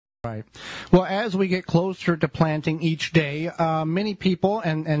Right. Well, as we get closer to planting each day, many people,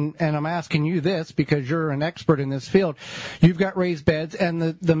 and I'm asking you this because you're an expert in this field, you've got raised beds, and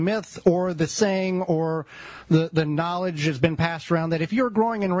the myth or the saying or the knowledge has been passed around that if you're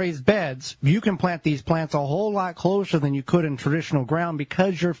growing in raised beds, you can plant these plants a whole lot closer than you could in traditional ground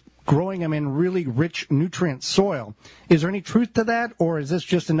because you're growing them in really rich nutrient soil. Is there any truth to that, or is this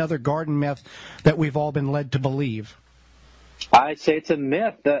just another garden myth that we've all been led to believe? I'd say it's a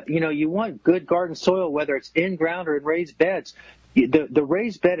myth. You want good garden soil, whether it's in ground or in raised beds. The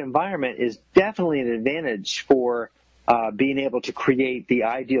raised bed environment is definitely an advantage for being able to create the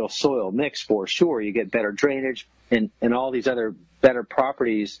ideal soil mix for sure. You get better drainage and all these other better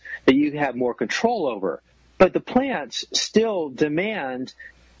properties that you have more control over. But the plants still demand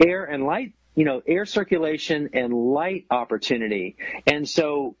air and light, air circulation and light opportunity. And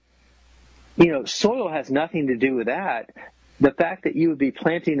so, soil has nothing to do with that. The fact that you would be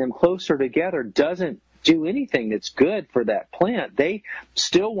planting them closer together doesn't do anything that's good for that plant. They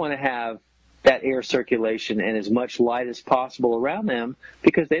still want to have that air circulation and as much light as possible around them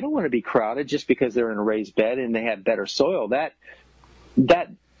because they don't want to be crowded just because they're in a raised bed and they have better soil. That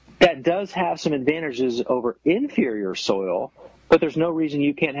does have some advantages over inferior soil, but there's no reason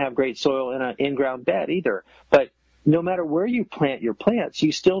you can't have great soil in an in-ground bed either. But no matter where you plant your plants,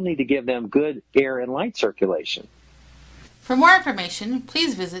 you still need to give them good air and light circulation. For more information,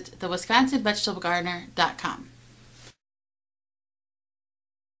 please visit the WisconsinVegetableGardener.com.